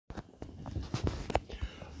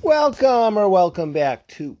Welcome back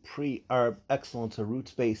to Pre-Arb Excellence, a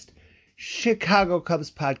roots-based Chicago Cubs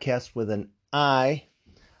podcast with an eye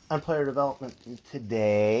on player development. And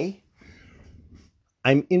today,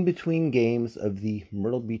 I'm in between games of the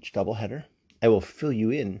Myrtle Beach doubleheader. I will fill you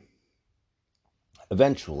in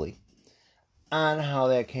eventually on how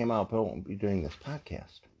that came out, but it won't be during this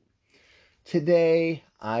podcast. Today,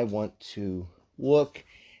 I want to look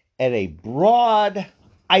at a broad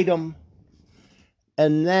item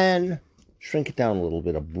and then shrink it down a little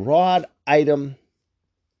bit. A broad item,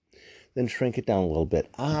 then shrink it down a little bit.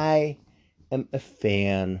 I am a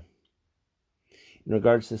fan, in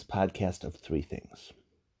regards to this podcast, of three things.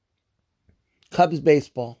 Cubs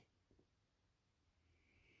baseball,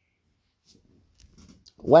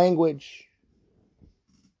 language,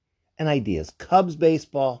 and ideas. Cubs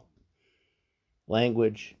baseball,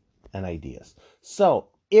 language, and ideas. So,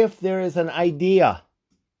 if there is an idea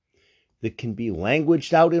that can be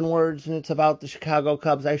languaged out in words and it's about the Chicago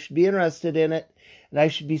Cubs, I should be interested in it and I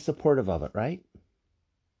should be supportive of it, right?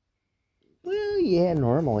 Well, yeah,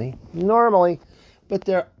 normally. But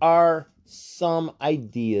there are some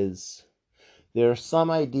ideas. There are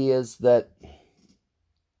some ideas that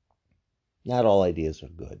not all ideas are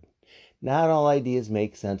good. Not all ideas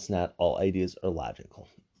make sense. Not all ideas are logical.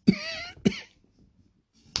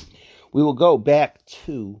 We will go back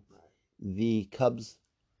to the Cubs'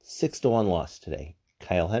 6-1 loss today.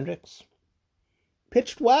 Kyle Hendricks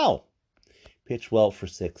pitched well. Pitched well for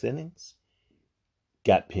 6 innings.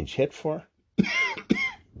 Got pinch hit for.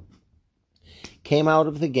 Came out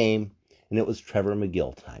of the game, and it was Trevor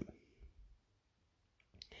Megill time.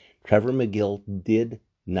 Trevor Megill did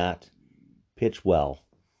not pitch well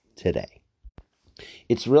today.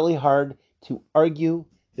 It's really hard to argue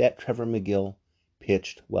that Trevor Megill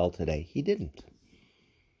pitched well today. He didn't.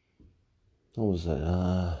 What was it?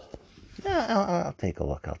 I'll take a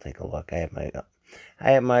look. I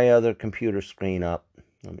have my other computer screen up.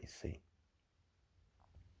 Let me see.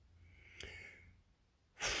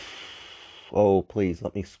 Oh, please,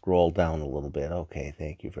 let me scroll down a little bit. Okay,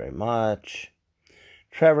 thank you very much.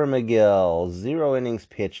 Trevor Megill, 0 innings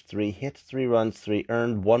pitched, 3 hits, 3 runs, 3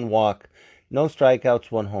 earned, 1 walk, no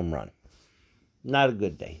strikeouts, 1 home run. Not a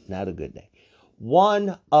good day.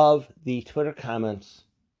 One of the Twitter comments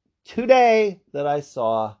today that I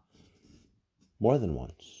saw more than one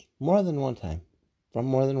time, from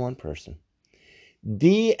more than one person.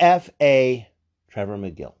 DFA Trevor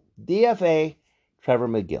Megill. DFA Trevor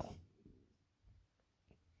Megill.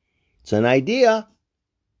 It's an idea,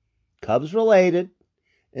 Cubs related,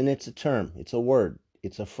 and it's a term, it's a word,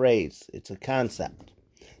 it's a phrase, it's a concept.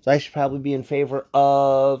 So I should probably be in favor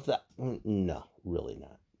of that. No, really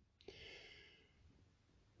not.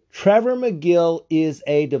 Trevor Megill is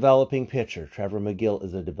a developing pitcher.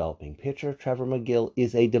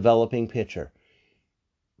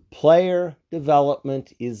 Player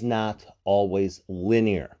development is not always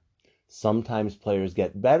linear. Sometimes players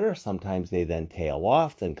get better, sometimes they then tail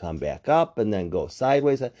off, then come back up, and then go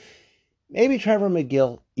sideways. Maybe Trevor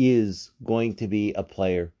Megill is going to be a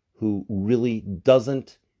player who really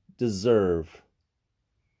doesn't deserve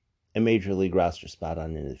a major league roster spot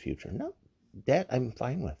on in the future. No, that I'm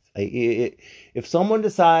fine with. If someone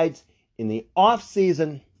decides in the off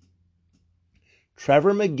season,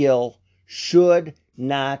 Trevor Megill should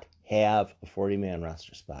not have a 40-man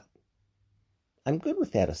roster spot, I'm good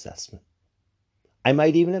with that assessment. I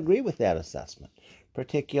might even agree with that assessment,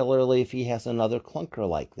 particularly if he has another clunker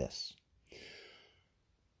like this.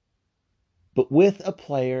 But with a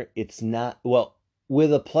player,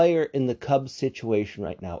 with a player in the Cubs situation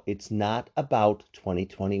right now, it's not about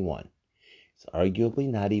 2021. It's arguably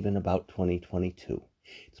not even about 2022.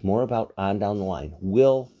 It's more about on down the line.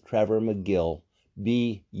 Will Trevor Megill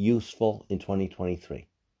be useful in 2023?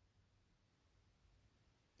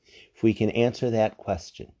 If we can answer that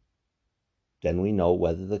question, then we know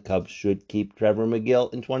whether the Cubs should keep Trevor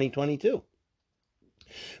Megill in 2022.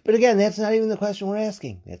 But again, that's not even the question we're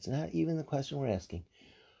asking.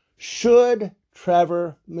 Should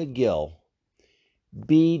Trevor Megill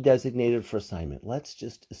be designated for assignment? Let's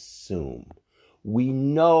just assume we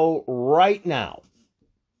know right now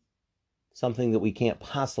something that we can't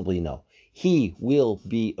possibly know. He will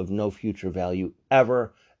be of no future value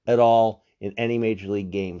ever at all in any major league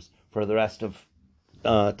games for the rest of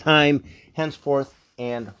time, henceforth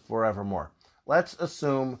and forevermore. Let's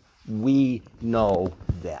assume we know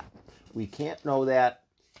that. We can't know that.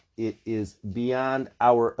 It is beyond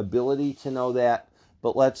our ability to know that,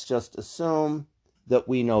 but let's just assume that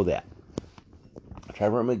we know that.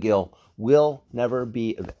 Trevor Megill will never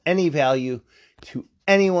be of any value to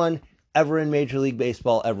anyone ever in Major League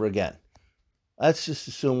Baseball ever again. Let's just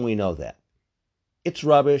assume we know that. It's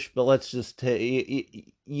rubbish, but let's just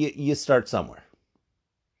you start somewhere.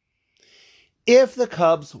 If the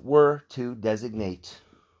Cubs were to designate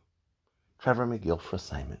Trevor Megill for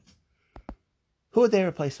assignment, who would they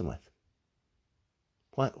replace him with?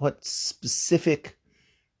 What specific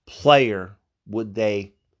player would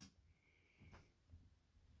they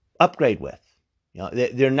upgrade with? You know,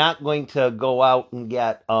 they're not going to go out and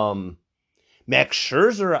get Max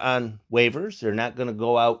Scherzer on waivers. They're not going to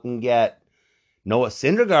go out and get Noah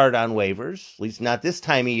Syndergaard on waivers, at least not this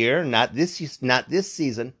time of year, not this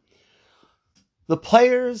season. The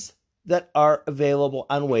players that are available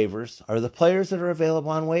on waivers are the players that are available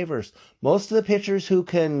on waivers. Most of the pitchers who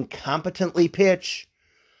can competently pitch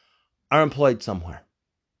are employed somewhere.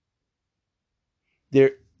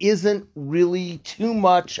 There isn't really too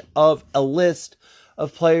much of a list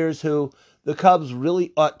of players who the Cubs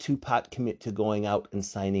really ought to pot commit to going out and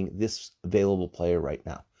signing this available player right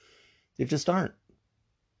now. There just aren't.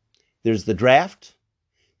 There's the draft,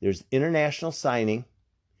 there's international signing,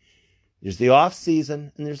 there's the off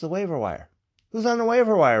season, and there's the waiver wire. Who's on the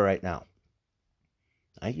waiver wire right now?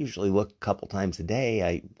 I usually look a couple times a day.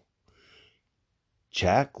 I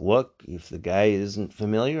check, look. If the guy isn't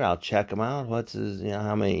familiar, I'll check him out. What's his,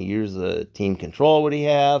 how many years of team control would he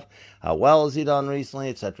have? How well has he done recently,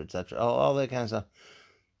 etc., etc. All that kind of stuff.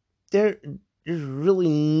 There's really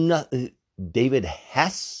nothing. David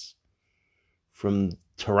Hess from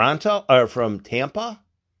Toronto, or from Tampa.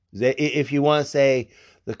 If you want to say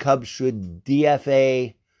the Cubs should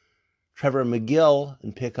DFA Trevor Megill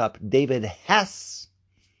and pick up David Hess,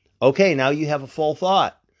 okay, now you have a full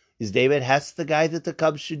thought. Is David Hess the guy that the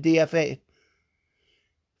Cubs should DFA?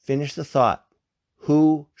 Finish the thought.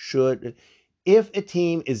 Who should? If a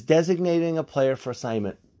team is designating a player for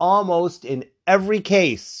assignment, almost in every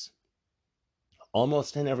case,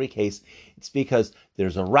 it's because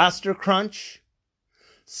there's a roster crunch,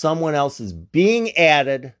 someone else is being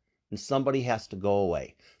added, and somebody has to go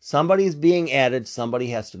away. Somebody's being added,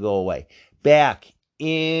 somebody has to go away. Back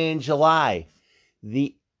in July,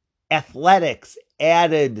 the Athletics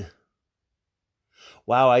added,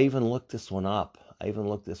 I even looked this one up. But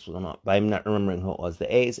I'm not remembering who it was.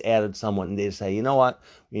 The A's added someone, and they say, you know what?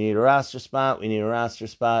 We need a roster spot.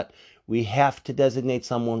 We have to designate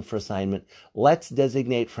someone for assignment. Let's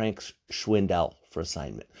designate Frank Schwindel for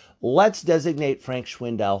assignment. I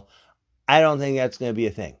don't think that's going to be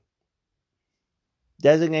a thing.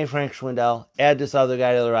 Designate Frank Schwindel, add this other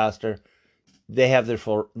guy to the roster. They have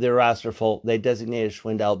their roster full. They designated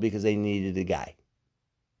Schwindel because they needed a guy.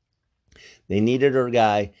 They needed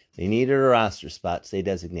a roster spot, so they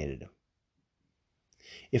designated him.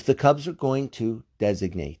 If the Cubs are going to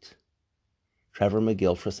designate Trevor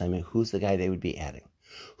Megill for assignment, who's the guy they would be adding?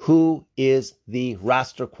 Who is the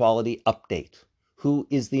roster quality update? Who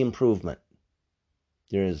is the improvement?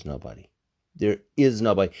 There is nobody.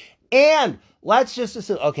 And let's just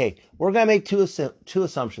assume, okay, we're going to make two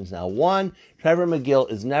assumptions now. One, Trevor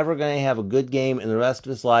Megill is never going to have a good game in the rest of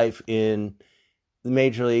his life in the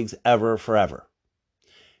major leagues forever.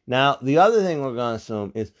 Now, the other thing we're going to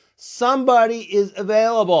assume is somebody is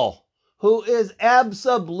available who is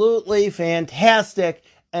absolutely fantastic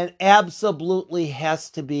and absolutely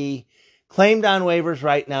has to be claimed on waivers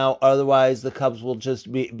right now. Otherwise, the Cubs will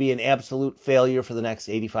just be an absolute failure for the next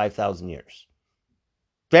 85,000 years.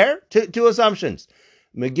 Fair? Two assumptions.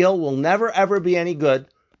 Megill will never, ever be any good,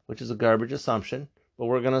 which is a garbage assumption, but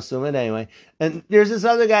we're going to assume it anyway. And there's this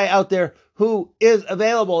other guy out there who is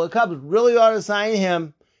available. The Cubs really ought to sign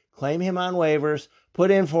him, claim him on waivers, put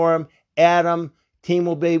in for him, add him, team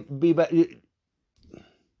will be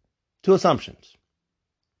two assumptions.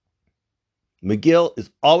 Megill is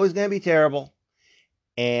always going to be terrible,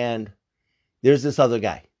 and there's this other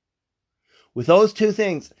guy. With those two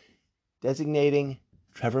things, designating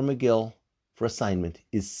Trevor Megill for assignment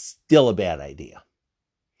is still a bad idea.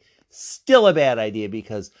 Still a bad idea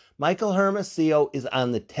because Michael Hermosillo is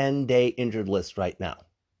on the 10-day injured list right now.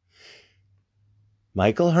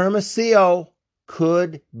 Michael Hermosillo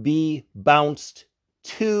could be bounced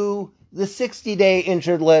to the 60-day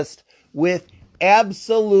injured list with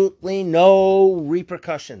absolutely no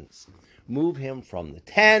repercussions. Move him from the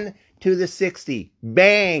 10 to the 60.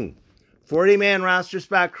 Bang! 40-man roster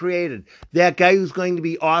spot created. That guy who's going to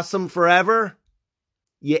be awesome forever,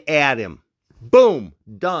 you add him. Boom!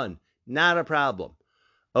 Done. Not a problem.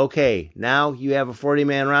 Okay, now you have a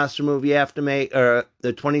 40-man roster move you have to make, or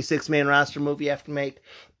the 26-man roster move you have to make.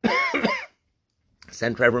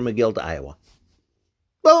 Send Trevor Megill to Iowa.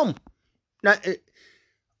 Boom!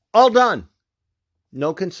 All done.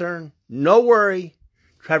 No concern, no worry.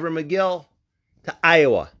 Trevor Megill to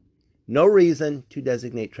Iowa. no reason to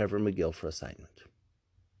designate Trevor Megill for assignment.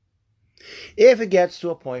 If it gets to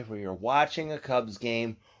a point where you're watching a Cubs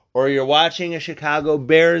game, or you're watching a Chicago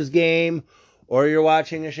Bears game, or you're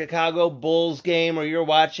watching a Chicago Bulls game, or you're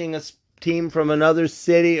watching a team from another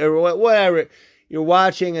city, or whatever, you're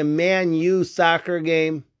watching a Man U soccer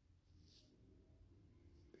game,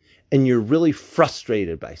 and you're really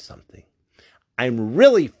frustrated by something. I'm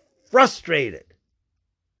really frustrated.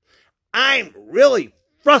 I'm really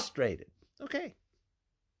frustrated. Okay.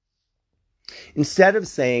 Instead of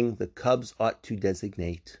saying the Cubs ought to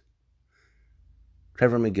designate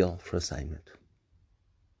Trevor Megill for assignment,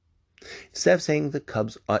 instead of saying the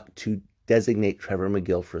Cubs ought to designate Trevor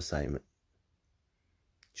Megill for assignment,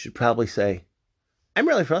 you should probably say, I'm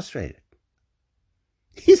really frustrated.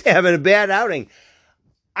 He's having a bad outing.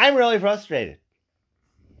 I'm really frustrated.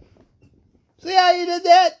 See how you did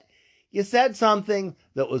that? You said something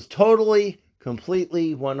that was totally,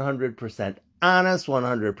 completely, 100% honest,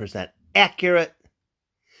 100% accurate,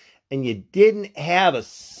 and you didn't have a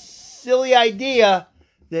silly idea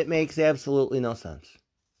that makes absolutely no sense.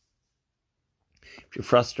 If you're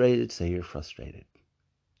frustrated, say you're frustrated.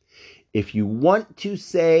 If you want to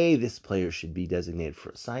say this player should be designated for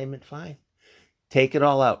assignment, fine. Take it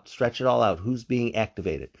all out. Stretch it all out. Who's being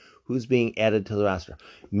activated? Who's being added to the roster?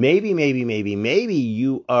 Maybe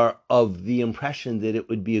you are of the impression that it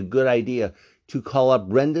would be a good idea to call up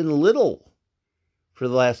Brendan Little for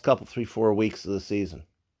the last couple, 3-4 weeks of the season.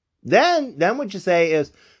 Then what you say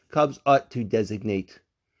is Cubs ought to designate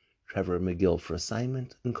Trevor Megill for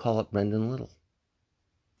assignment and call up Brendan Little.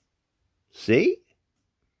 See?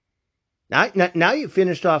 Now you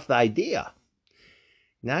finished off the idea.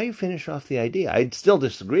 I'd still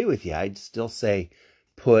disagree with you. I'd still say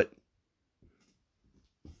put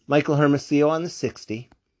Michael Hermosillo on the 60.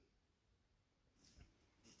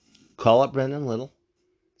 Call up Brendan Little.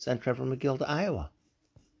 Send Trevor Megill to Iowa.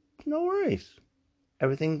 No worries.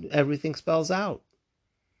 Everything spells out.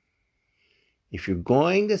 If you're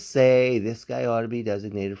going to say this guy ought to be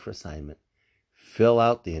designated for assignment, fill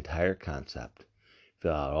out the entire concept.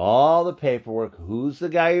 Fill out all the paperwork. Who's the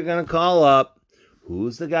guy you're going to call up?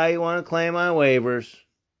 Who's the guy you want to claim on waivers?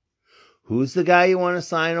 Who's the guy you want to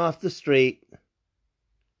sign off the street?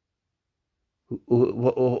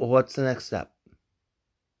 What's the next step?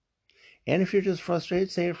 And if you're just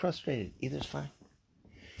frustrated, say you're frustrated. Either's fine.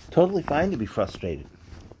 Totally fine to be frustrated,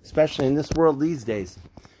 especially in this world these days.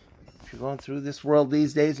 If you're going through this world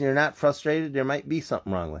these days and you're not frustrated, there might be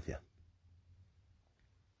something wrong with you.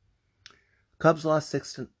 Cubs lost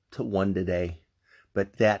 6-1 today,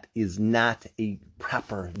 but that is not a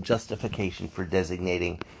proper justification for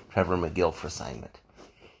designating Trevor Megill for assignment.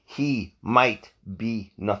 He might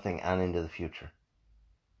be nothing on into the future.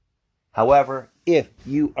 However, if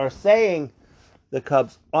you are saying the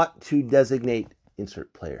Cubs ought to designate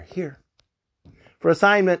insert player here for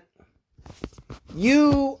assignment,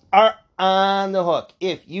 you are on the hook.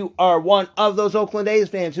 If you are one of those Oakland A's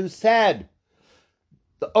fans who said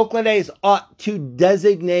the Oakland A's ought to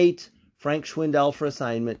designate Frank Schwindel for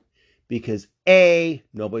assignment because A,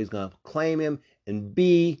 nobody's going to claim him, and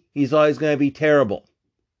B, he's always going to be terrible.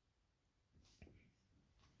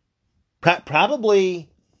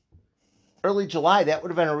 Probably early July, that would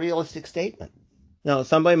have been a realistic statement. Now,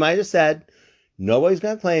 somebody might have said, nobody's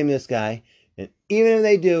going to claim this guy, and even if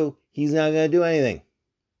they do, he's not going to do anything.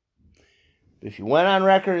 But if you went on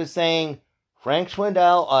record as saying Frank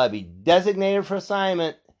Schwindel ought to be designated for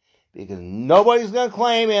assignment because nobody's going to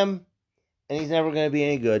claim him and he's never going to be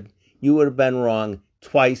any good, you would have been wrong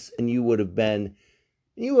twice, and you would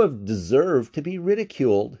have deserved to be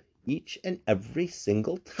ridiculed each and every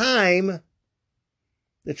single time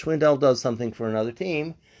that Schwindel does something for another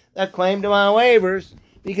team that claimed him on waivers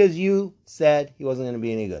because you said he wasn't going to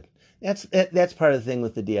be any good. That's part of the thing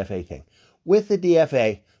with the DFA thing. With the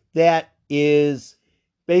DFA, that is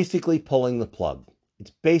basically pulling the plug.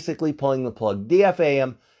 It's basically pulling the plug. DFA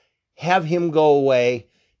him, have him go away,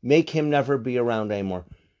 make him never be around anymore.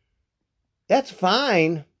 That's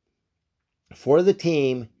fine for the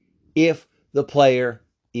team if the player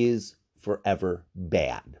is forever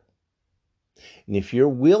bad. And if you're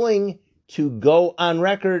willing to go on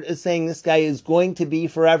record as saying this guy is going to be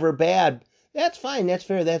forever bad, that's fine, that's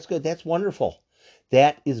fair, that's good, that's wonderful.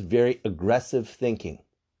 That is very aggressive thinking.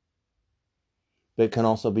 But it can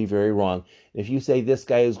also be very wrong. If you say this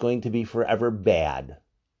guy is going to be forever bad,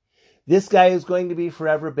 this guy is going to be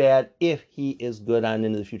forever bad if he is good on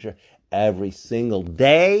into the future. Every single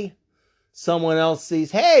day, someone else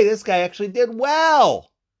sees, hey, this guy actually did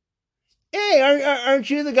well. Hey, aren't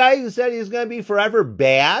you the guy who said he was going to be forever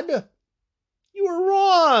bad? You were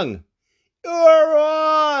wrong. You were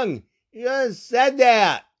wrong. You just said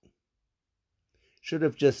that. Should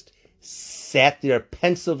have just sat there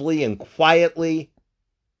pensively and quietly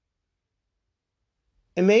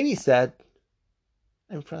and maybe said,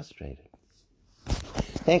 I'm frustrated.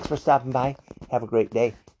 Thanks for stopping by. Have a great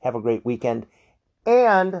day. Have a great weekend.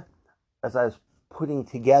 And as I was putting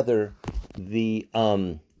together the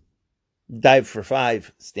Dive for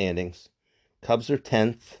 5 standings, Cubs are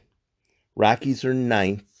 10th, Rockies are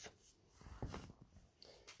 9th,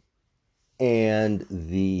 and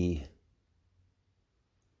the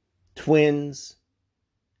Twins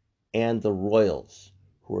and the Royals,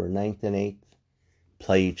 who are 9th and 8th,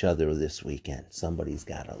 play each other this weekend. Somebody's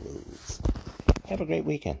got to lose. Have a great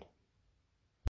weekend.